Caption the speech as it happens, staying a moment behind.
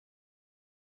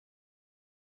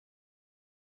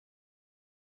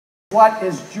what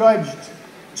is judged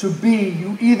to be,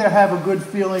 you either have a good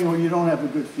feeling or you don't have a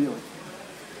good feeling.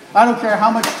 I don't care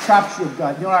how much chops you've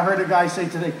got. You know, I heard a guy say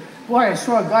today, boy, I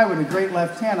saw a guy with a great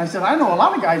left hand. I said, I know a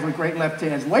lot of guys with great left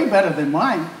hands, way better than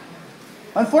mine.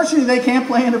 Unfortunately, they can't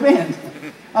play in a band.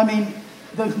 I mean,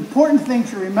 the important thing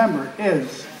to remember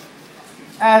is,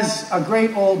 as a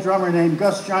great old drummer named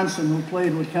Gus Johnson, who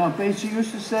played with Count Basie,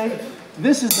 used to say,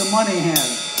 this is the money hand.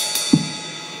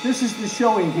 This is the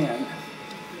showy hand.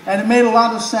 And it made a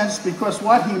lot of sense, because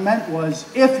what he meant was,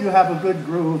 if you have a good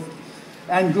groove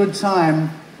and good time,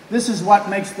 this is what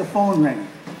makes the phone ring.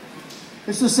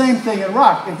 It's the same thing in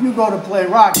rock. If you go to play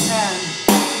rock and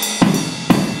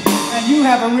you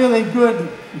have a really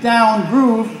good down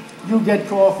groove, you get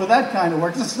called for that kind of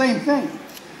work. It's the same thing.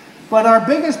 But our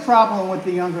biggest problem with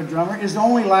the younger drummer is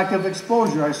only lack of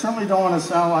exposure. I certainly don't want to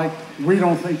sound like we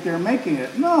don't think they're making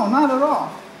it. No, not at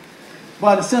all.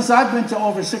 But since I've been to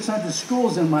over 600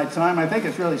 schools in my time, I think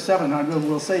it's really 700,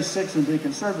 we'll say 6 and be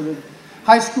conservative,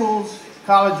 high schools,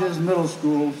 colleges, middle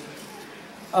schools,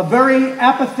 a very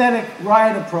apathetic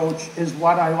riot approach is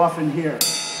what I often hear.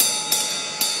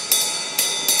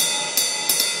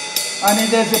 I mean,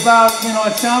 there's about, you know,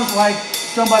 it sounds like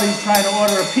somebody's trying to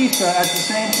order a pizza at the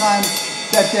same time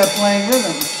that they're playing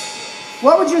rhythm.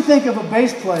 What would you think of a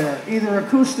bass player, either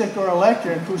acoustic or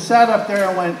electric, who sat up there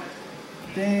and went,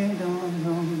 ding, dong,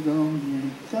 dong,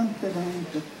 dong, dun, dun, dun,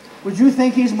 dun. Would you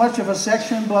think he's much of a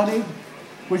section buddy?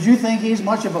 Would you think he's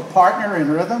much of a partner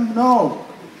in rhythm? No.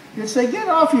 You'd say, get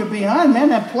off your behind,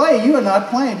 man, and play. You are not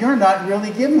playing. You're not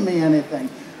really giving me anything.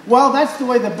 Well, that's the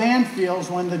way the band feels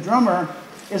when the drummer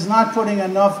is not putting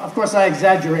enough. Of course, I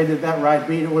exaggerated that ride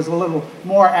beat. It was a little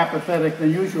more apathetic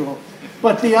than usual.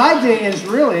 But the idea is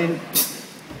really,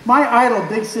 my idol,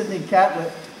 Big Sidney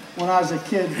Catlett, when I was a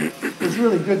kid, was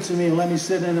really good to me and let me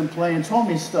sit in and play and told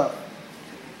me stuff.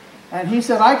 And he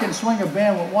said, I can swing a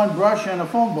band with one brush and a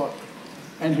phone book.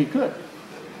 And he could.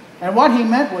 And what he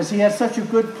meant was he had such a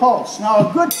good pulse. Now,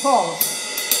 a good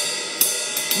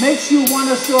pulse makes you want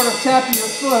to sort of tap your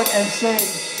foot and say,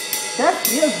 that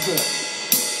feels good.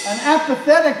 An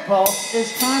apathetic pulse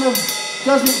is kind of,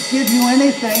 doesn't give you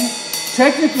anything.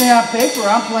 Technically on paper,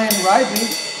 I'm playing the right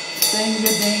beat. Ding,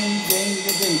 ding, ding,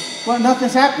 ding. But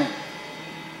nothing's happening.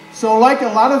 So like a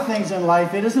lot of things in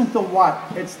life, it isn't the what,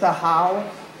 it's the how.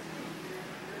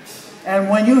 And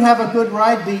when you have a good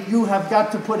ride beat, you have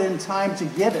got to put in time to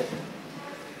get it.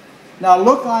 Now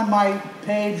look on my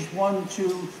page 1, 2,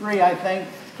 3, I think,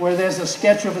 where there's a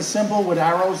sketch of a cymbal with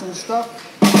arrows and stuff.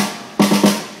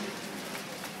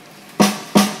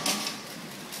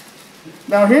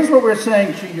 Now here's what we're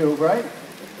saying to you, right?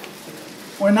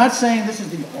 We're not saying this is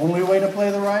the only way to play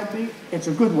the ride beat. It's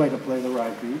a good way to play the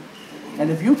ride beat. And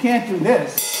if you can't do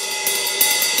this,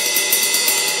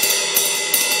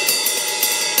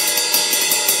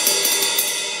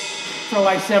 for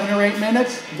like 7 or 8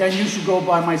 minutes, then you should go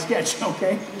by my sketch,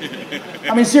 okay?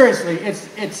 I mean, seriously,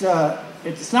 it's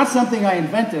not something I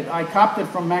invented. I copped it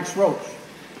from Max Roach.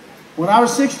 When I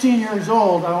was 16 years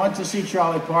old, I went to see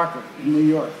Charlie Parker in New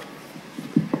York.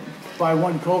 Buy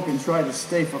one Coke and try to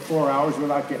stay for 4 hours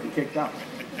without getting kicked out.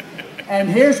 And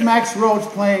here's Max Roach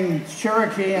playing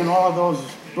Cherokee and all of those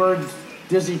Bird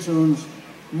dizzy tunes,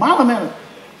 mile a minute.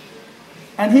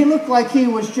 And he looked like he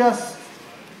was just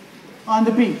on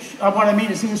the beach. What I mean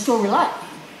is he was so relaxed.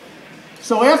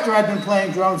 So after I'd been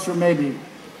playing drums for maybe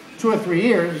 2 or 3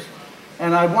 years,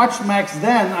 and I watched Max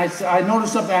then, I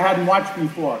noticed something I hadn't watched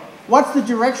before. What's the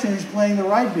direction he's playing the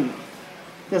ride beat?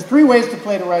 There's 3 ways to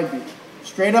play the ride beat.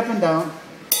 Straight up and down.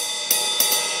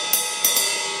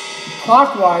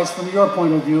 Clockwise from your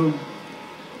point of view,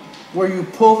 where you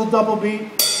pull the double beat.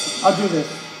 I'll do this.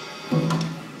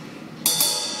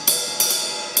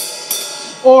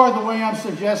 Or the way I'm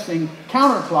suggesting,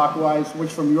 counterclockwise, which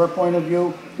from your point of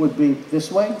view would be this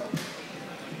way.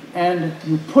 And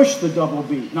you push the double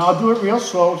beat. Now I'll do it real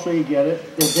slow so you get it.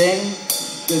 Da-ding,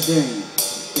 da-ding,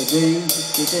 da-ding,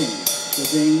 da-ding,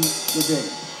 da-ding, da-ding.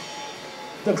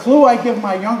 The clue I give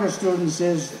my younger students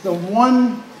is the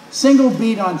one single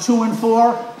beat on 2 and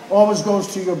 4 always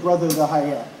goes to your brother, the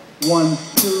hi-hat. 1, 2,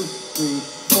 3,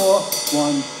 4,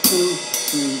 1, 2,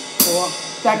 3, 4.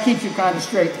 That keeps you kind of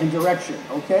straight in direction,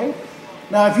 okay?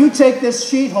 Now, if you take this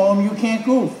sheet home, you can't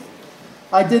goof.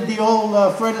 I did the old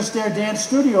Fred Astaire dance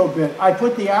studio bit. I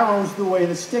put the arrows the way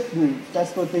the stick moves.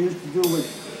 That's what they used to do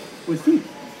with feet.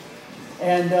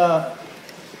 And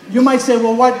you might say,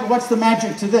 well, what's the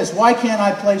magic to this? Why can't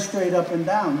I play straight up and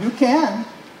down? You can,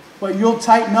 but you'll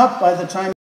tighten up by the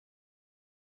time.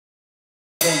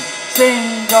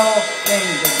 Sing, go,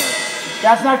 sing, go.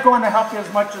 That's not going to help you as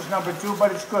much as number 2,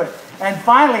 but it's good. And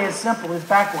finally, it's simple, it's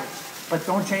backwards. but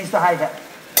don't change the hi-hat.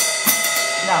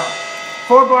 Now,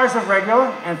 4 bars of regular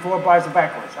and 4 bars of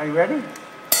backwards. Are you ready?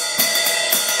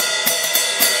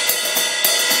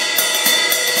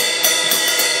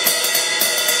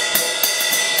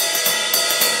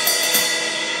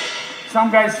 Some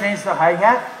guys change the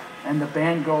hi-hat and the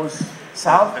band goes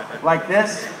south like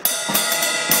this.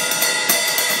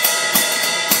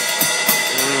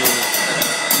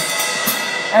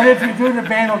 And if you do, the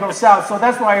band will go south. So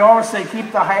that's why I always say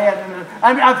keep the hi-hat in the...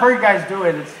 I mean, I've heard guys do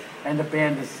it, and the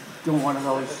band is doing one of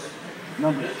those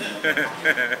numbers.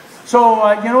 So,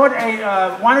 you know what?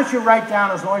 Why don't you write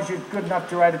down, as long as you're good enough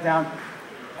to write it down,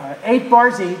 8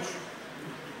 bars each,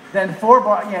 then 4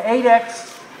 bars,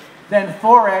 8x, then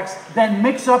 4x, then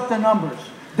mix up the numbers.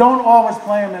 Don't always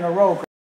play them in a row.